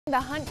The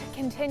hunt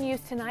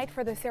continues tonight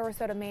for the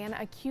Sarasota man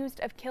accused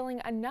of killing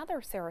another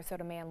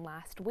Sarasota man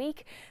last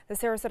week. The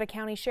Sarasota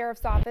County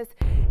Sheriff's Office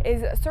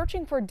is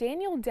searching for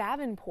Daniel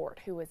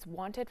Davenport, who is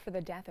wanted for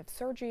the death of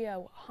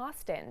Sergio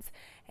Hostens.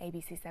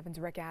 ABC 7's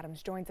Rick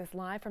Adams joins us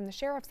live from the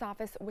Sheriff's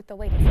Office with the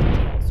latest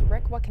details.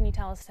 Rick, what can you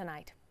tell us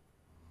tonight?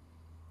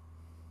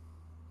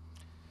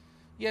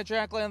 Yeah,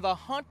 Jacqueline, the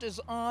hunt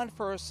is on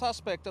for a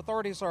suspect.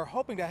 Authorities are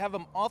hoping to have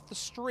him off the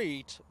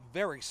street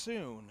very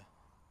soon.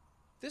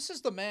 This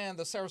is the man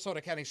the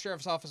Sarasota County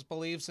Sheriff's Office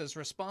believes is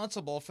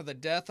responsible for the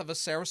death of a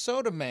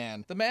Sarasota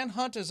man. The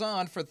manhunt is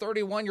on for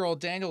 31-year-old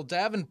Daniel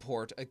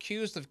Davenport,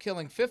 accused of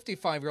killing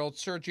 55-year-old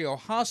Sergio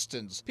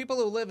Hostens. People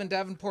who live in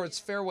Davenport's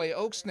Fairway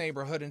Oaks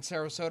neighborhood in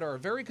Sarasota are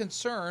very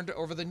concerned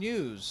over the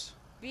news.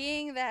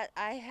 Being that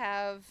I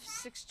have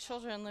 6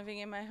 children living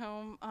in my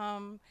home,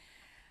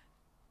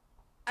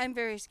 I'm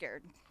very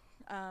scared.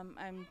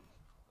 I'm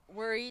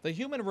worried. The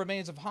human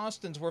remains of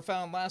Hostens were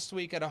found last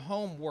week at a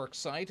home work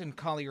site in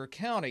Collier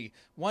County,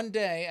 one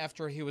day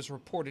after he was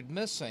reported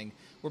missing.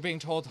 We're being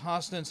told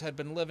Hostens had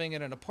been living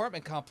in an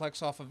apartment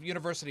complex off of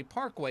University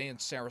Parkway in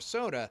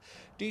Sarasota.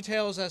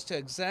 Details as to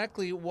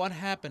exactly what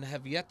happened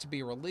have yet to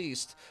be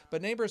released,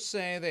 but neighbors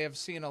say they have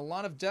seen a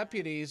lot of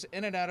deputies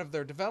in and out of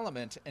their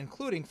development,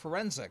 including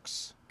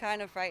forensics.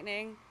 Kind of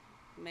frightening.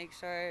 Make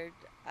sure,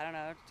 I don't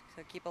know,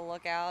 to keep a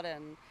lookout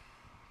and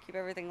keep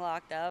everything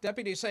locked up.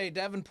 Deputies say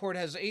Davenport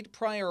has 8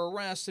 prior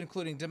arrests,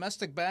 including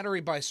domestic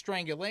battery by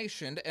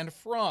strangulation and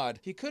fraud.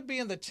 He could be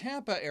in the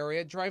Tampa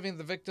area driving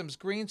the victim's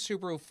green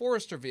Subaru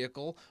Forester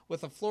vehicle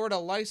with a Florida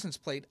license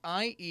plate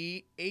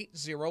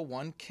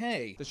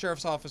IE801K. The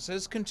sheriff's office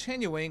is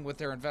continuing with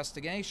their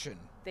investigation.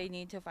 They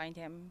need to find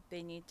him.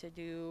 They need to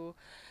do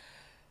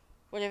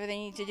whatever they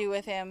need to do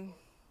with him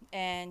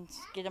and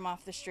get him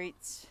off the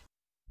streets.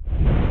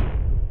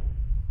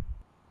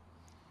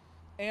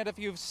 And if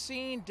you've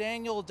seen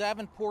Daniel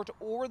Davenport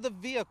or the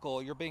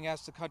vehicle, you're being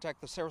asked to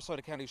contact the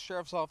Sarasota County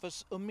Sheriff's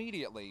Office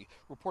immediately.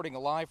 Reporting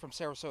live from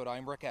Sarasota,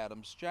 I'm Rick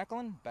Adams.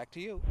 Jacqueline, back to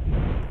you.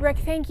 Rick,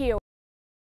 thank you.